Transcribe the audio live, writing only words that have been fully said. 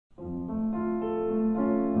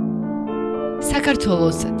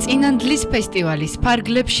საქართველოს წინანდლის ფესტივალის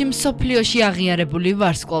ფარგლებში მსოფლიოში აღიარებული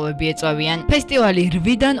ვარსკვლავები ეწვევიან. ფესტივალი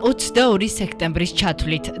 8-დან 22 სექტემბრის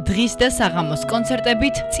ჩათვლით, დღის და საღამოს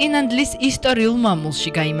კონცერტებით წინანდლის ისტორიულ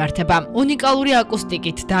მამულში გაიმართება. უნიკალური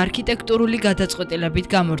აკუსტიკით და არქიტექტურული გადაწყვეტილებით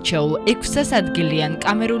გამორჩეულ 600 ადგილიან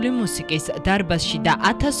კამერული მუსიკის დარბაზში და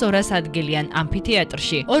 1200 ადგილიან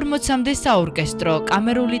ამფითეატრში 40-მდე საორკესტრო,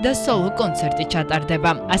 კამერული და სოლო კონცერტი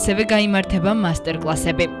ჩატარდება. ასევე გაიმართება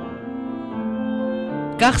მასტერკლასები.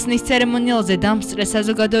 გახსნის ცერემონიალზე დამსწრე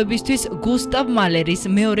საზოგადოებისთვის გუსტავ მალერის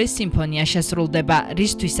მეორე სიმფონია შესრულდება,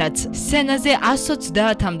 რისთვისაც სცენაზე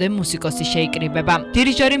 130-მდე მუსიკოსი შეიკრიბება.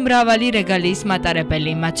 დირიჟორი მრავალი რეგალიის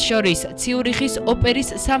მატარებელი, მათ შორის ციურიხის ოპერის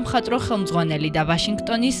სამხატვრო ხელმძღვანელი და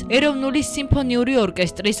ვაშინგტონის ეროვნული სიმფონიური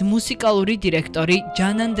ორკესტრის მუსიკალური დირექტორი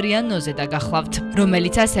ჯანანდრია ნოზედა გახლავთ,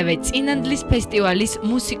 რომელიც ასევე წინანდლის ფესტივალის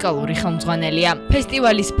მუსიკალური ხელმძღვანელია.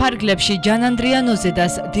 ფესტივალის ფარგლებში ჯანანდრია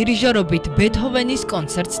ნოზედას დირიჟორობით ბეთჰოვენის კონცერტს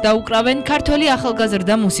დაუკრავენ ქართველი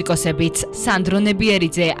ახალგაზრდა მუსიკოსებიც სანდრო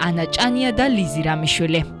ნებიერიძე, ანა ჭანია და ლიზი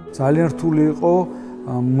რამიშვილი. ძალიან რთული იყო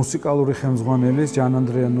მუსიკალური ხელმძღვანელის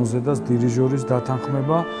ჯანანდრია ნოზედას დირიჟორის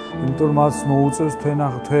დათანხმება, იმიტომ რომ მას მოუწევს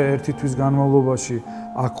ერთი თვის განმავლობაში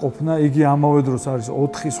აქ ყოფნა. იგი ამავე დროს არის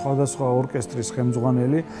 4 სხვადასხვა ორკესტრის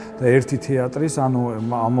ხელმძღვანელი და ერთი თეატრის, ანუ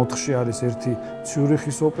ამ 4-ში არის ერთი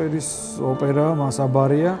ციურიხის ოპერა, მას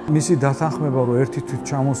აბარია. მისი დათანხმება რომ ერთი თვით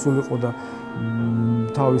ჩამოსულიყო და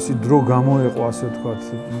თავისი დრო გამოეყო, ასე ვთქვათ,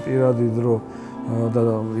 პირადი დრო და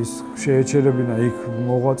ის შეეჩერებინა იქ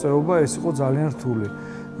მოღვაწეობა, ეს იყო ძალიან რთული.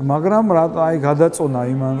 მაგრამ აი გადაწონა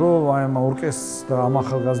იმან, რომ აი ამ ორკესტრს და ამ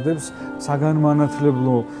ახალგაზრდებს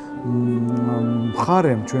საგანმანათლებლო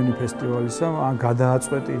მხარემ ჩვენი ფესტივალისა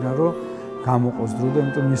გადააწყვეტინა, რომ გამოყოს დრო და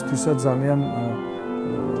იმიტომ მისთვისაც ძალიან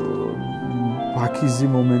ბაქიზი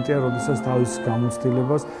მომენტია, როდესაც თავის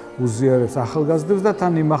გამოცდილებას უზიარებს ახალგაზრდებს და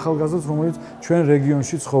თან იმ ახალგაზრდებს, რომელიც ჩვენ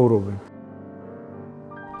რეგიონში ცხოვრობენ.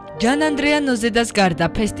 ჯანანდრია ნოზედას გარდა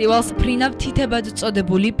ფესტივალს ფრინავ თითებად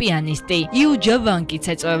წოდებული პიანისტი იუჯა ვანკიც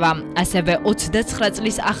ეწვევა, ასევე 29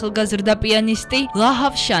 წლის ახალგაზრდა პიანისტი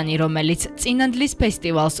ლაჰავ შანი, რომელიც წინანდლის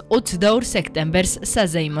ფესტივალს 22 სექტემბერს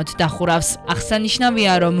საზეიმოდ დახურავს.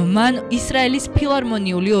 აღსანიშნავია, რომ მან ისრაელის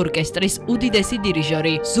ფილარმონიული ორკესტრის უდიდესი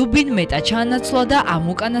დირიჟორი ზუბინ მეტა ჩაანაცვლა და ამ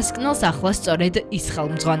უკანასკნელს ახლა სწორედ ის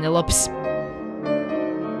ხელმძღვანელობს.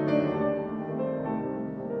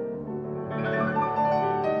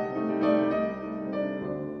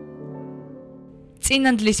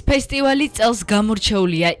 წინანდლის ფესტივალი წელს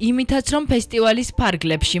გამორჩეულია იმითაც, რომ ფესტივალის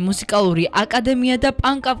ფარგლებში მუსიკალური აკადემია და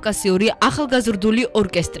პანკავკასიური ახალგაზრდული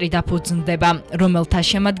ორკესტრი დაფუძნდება, რომელთა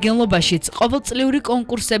შემადგენლობაშიც ყოველწლიური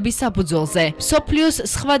კონკურსების საფუძველზე მსოფლიოს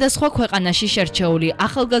სხვადასხვა ქვეყანაში შერჩეული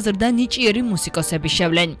ახალგაზრდა ნიჭიერი მუსიკოსები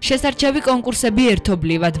შევლენ. შესარჩევი კონკურსები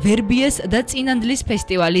ერთობლივად ვერბიეს და წინანდლის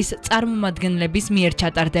ფესტივალის წარმომადგენლების მიერ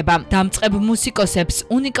ჩატარდება. დამწყებ მუსიკოსებს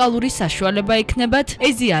უნიკალური საშუალება ექნებათ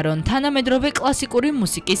ეზიარონ თანამედროვე კლასიკური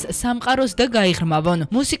მუსიკის სამყაროს და გაიღრმავონ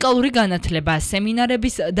მუსიკალური განათლება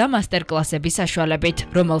სემინარების და მასტერკლასების საშუალებით,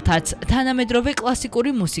 რომელთაც თანამედროვე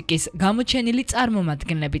კლასიკური მუსიკის გამოჩენილი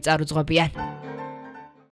წარმომადგენლები წარუძღვებიან.